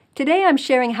Today I'm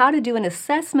sharing how to do an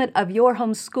assessment of your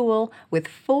home school with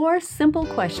 4 simple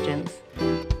questions.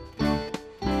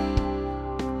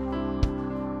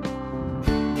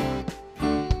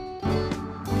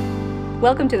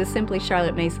 Welcome to the Simply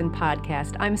Charlotte Mason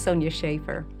podcast. I'm Sonia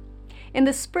Schaefer. In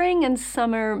the spring and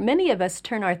summer, many of us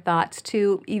turn our thoughts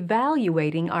to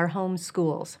evaluating our home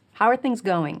schools. How are things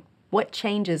going? What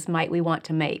changes might we want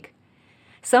to make?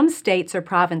 Some states or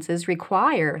provinces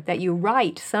require that you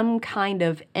write some kind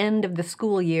of end of the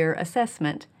school year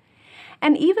assessment.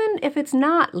 And even if it's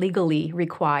not legally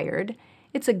required,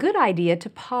 it's a good idea to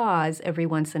pause every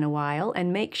once in a while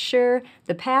and make sure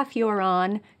the path you're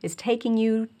on is taking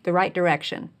you the right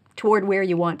direction, toward where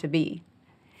you want to be.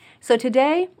 So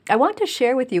today, I want to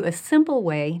share with you a simple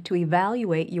way to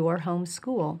evaluate your home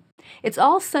school. It's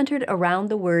all centered around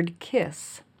the word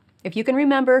KISS. If you can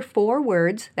remember 4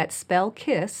 words that spell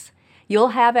KISS, you'll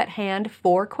have at hand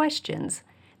 4 questions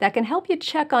that can help you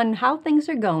check on how things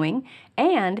are going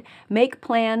and make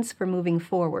plans for moving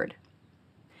forward.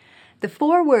 The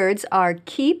 4 words are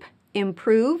keep,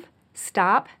 improve,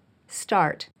 stop,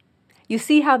 start. You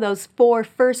see how those 4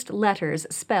 first letters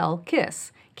spell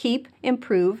KISS. Keep,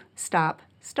 improve, stop,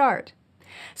 start.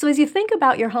 So as you think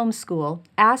about your homeschool,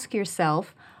 ask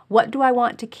yourself, what do I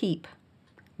want to keep?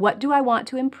 What do I want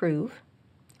to improve?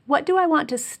 What do I want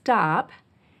to stop?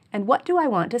 And what do I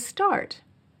want to start?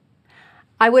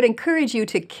 I would encourage you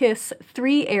to KISS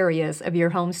 3 areas of your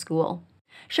homeschool.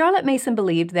 Charlotte Mason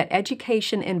believed that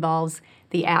education involves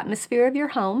the atmosphere of your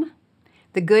home,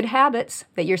 the good habits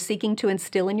that you're seeking to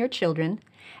instill in your children,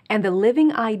 and the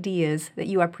living ideas that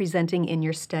you are presenting in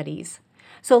your studies.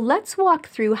 So let's walk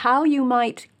through how you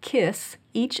might KISS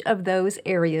each of those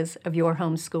areas of your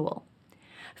homeschool.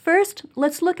 First,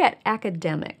 let's look at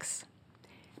academics.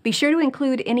 Be sure to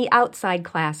include any outside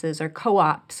classes or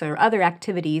co-ops or other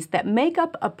activities that make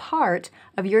up a part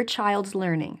of your child's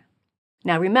learning.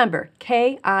 Now remember,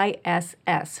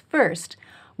 KISS first.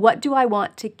 What do I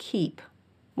want to keep?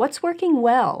 What's working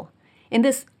well? In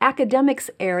this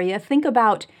academics area, think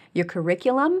about your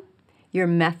curriculum, your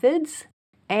methods,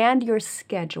 and your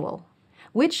schedule.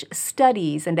 Which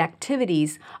studies and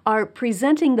activities are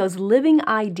presenting those living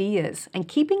ideas and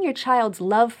keeping your child's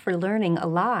love for learning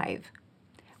alive?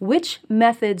 Which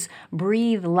methods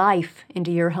breathe life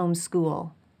into your home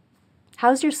school?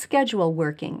 How's your schedule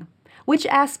working? Which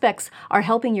aspects are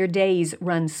helping your days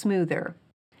run smoother?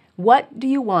 What do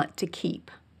you want to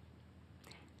keep?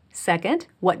 Second,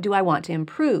 what do I want to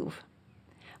improve?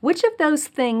 Which of those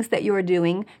things that you're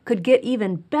doing could get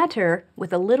even better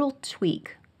with a little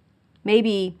tweak?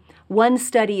 Maybe one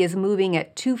study is moving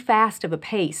at too fast of a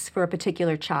pace for a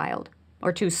particular child,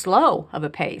 or too slow of a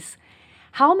pace.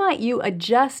 How might you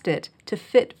adjust it to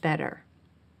fit better?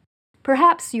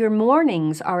 Perhaps your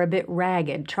mornings are a bit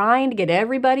ragged, trying to get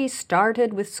everybody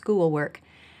started with schoolwork.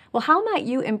 Well, how might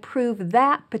you improve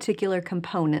that particular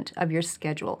component of your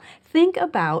schedule? Think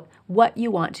about what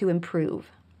you want to improve.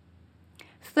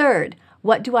 Third,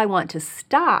 what do I want to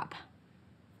stop?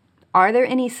 Are there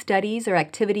any studies or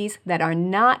activities that are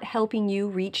not helping you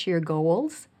reach your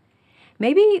goals?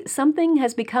 Maybe something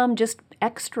has become just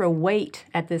extra weight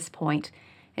at this point,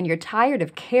 and you're tired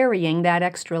of carrying that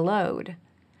extra load.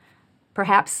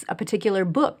 Perhaps a particular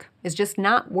book is just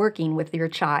not working with your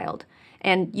child,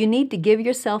 and you need to give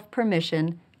yourself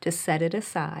permission to set it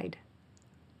aside.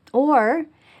 Or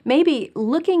maybe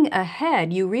looking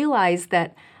ahead, you realize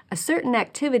that a certain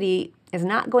activity is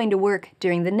not going to work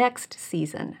during the next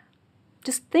season.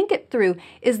 Just think it through.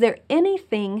 Is there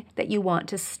anything that you want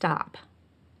to stop?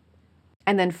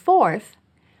 And then fourth,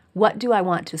 what do I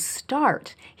want to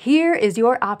start? Here is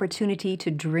your opportunity to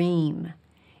dream.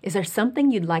 Is there something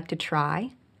you'd like to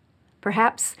try?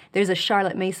 Perhaps there's a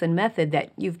Charlotte Mason method that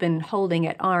you've been holding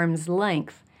at arm's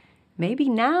length. Maybe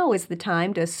now is the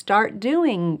time to start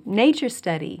doing nature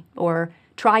study or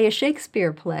try a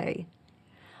Shakespeare play.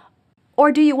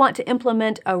 Or do you want to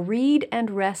implement a read and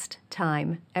rest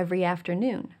time every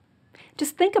afternoon?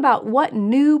 Just think about what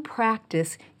new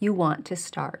practice you want to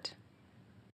start.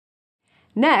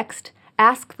 Next,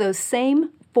 ask those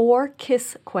same 4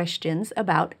 KISS questions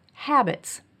about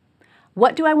habits.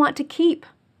 What do I want to keep?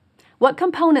 What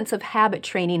components of habit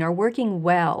training are working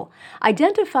well?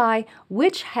 Identify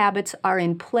which habits are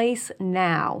in place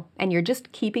now and you're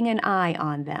just keeping an eye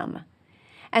on them.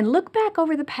 And look back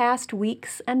over the past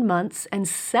weeks and months and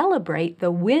celebrate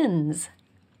the wins.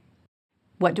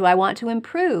 What do I want to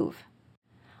improve?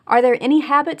 Are there any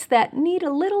habits that need a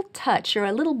little touch or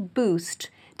a little boost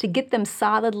to get them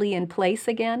solidly in place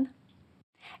again?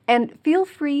 And feel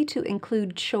free to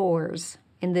include chores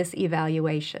in this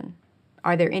evaluation.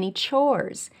 Are there any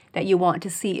chores that you want to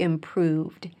see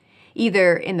improved?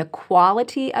 either in the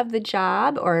quality of the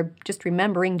job or just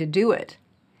remembering to do it.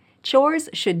 Chores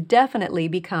should definitely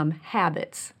become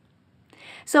habits.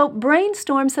 So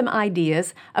brainstorm some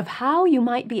ideas of how you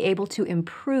might be able to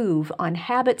improve on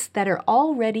habits that are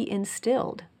already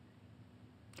instilled.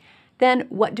 Then,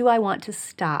 what do I want to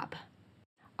stop?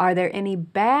 Are there any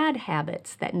bad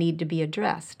habits that need to be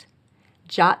addressed?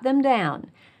 Jot them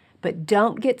down, but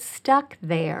don't get stuck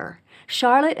there.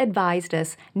 Charlotte advised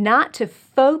us not to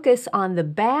focus on the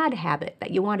bad habit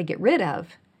that you want to get rid of.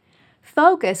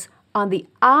 Focus on the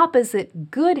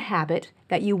opposite good habit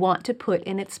that you want to put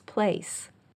in its place.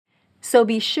 So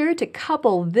be sure to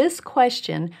couple this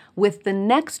question with the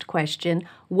next question,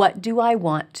 what do I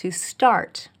want to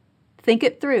start? Think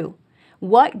it through.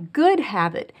 What good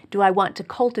habit do I want to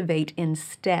cultivate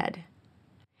instead?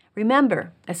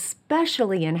 Remember,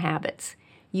 especially in habits,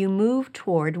 you move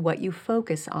toward what you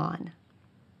focus on.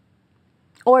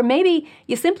 Or maybe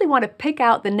you simply want to pick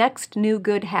out the next new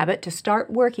good habit to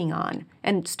start working on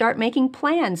and start making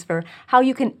plans for how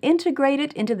you can integrate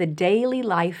it into the daily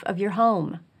life of your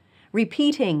home,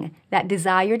 repeating that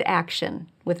desired action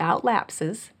without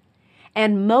lapses,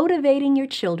 and motivating your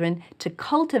children to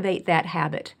cultivate that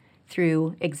habit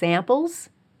through examples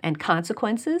and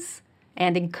consequences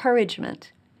and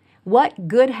encouragement. What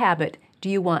good habit do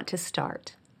you want to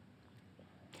start?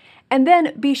 And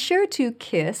then be sure to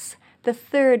kiss the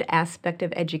third aspect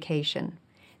of education,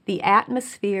 the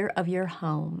atmosphere of your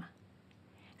home.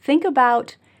 Think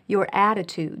about your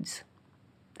attitudes,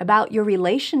 about your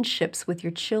relationships with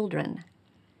your children,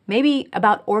 maybe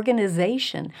about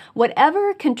organization,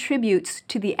 whatever contributes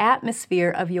to the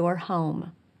atmosphere of your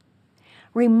home.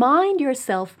 Remind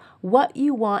yourself what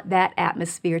you want that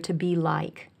atmosphere to be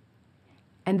like.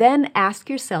 And then ask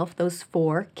yourself those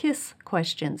 4 KISS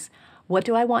questions. What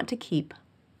do I want to keep?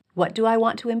 What do I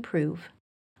want to improve?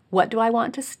 What do I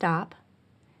want to stop?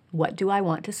 What do I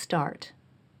want to start?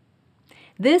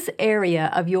 This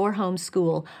area of your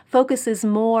homeschool focuses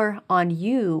more on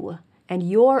you and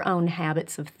your own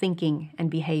habits of thinking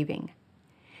and behaving.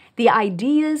 The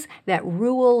ideas that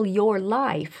rule your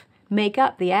life make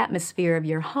up the atmosphere of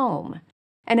your home,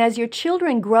 and as your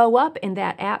children grow up in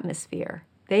that atmosphere,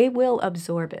 they will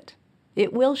absorb it.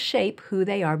 It will shape who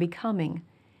they are becoming.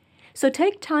 So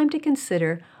take time to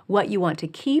consider what you want to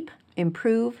keep,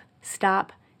 improve,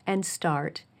 stop, and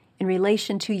start in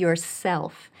relation to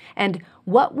yourself, and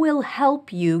what will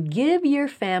help you give your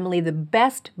family the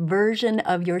best version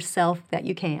of yourself that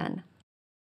you can.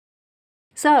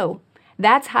 So,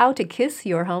 that's how to kiss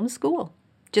your homeschool.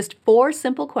 Just 4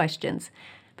 simple questions,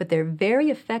 but they're very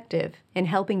effective in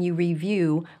helping you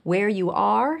review where you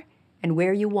are and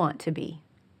where you want to be.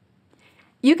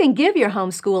 You can give your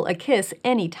homeschool a kiss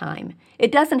anytime.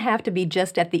 It doesn't have to be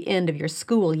just at the end of your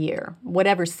school year,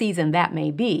 whatever season that may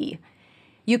be.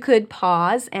 You could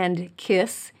pause and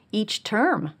kiss each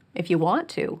term if you want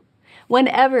to,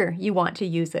 whenever you want to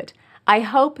use it. I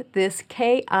hope this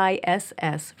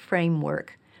KISS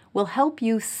framework will help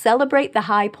you celebrate the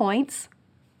high points,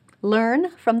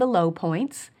 learn from the low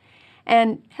points,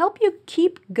 and help you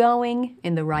keep going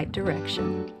in the right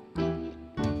direction.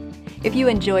 If you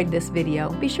enjoyed this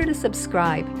video, be sure to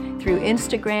subscribe through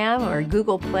Instagram or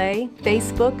Google Play,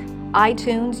 Facebook,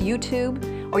 iTunes,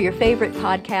 YouTube, or your favorite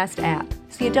podcast app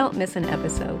so you don't miss an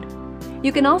episode.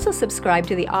 You can also subscribe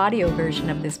to the audio version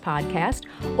of this podcast,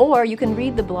 or you can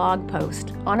read the blog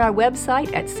post on our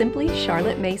website at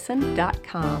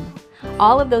simplycharlottemason.com.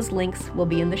 All of those links will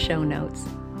be in the show notes.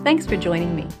 Thanks for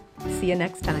joining me. See you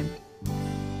next time.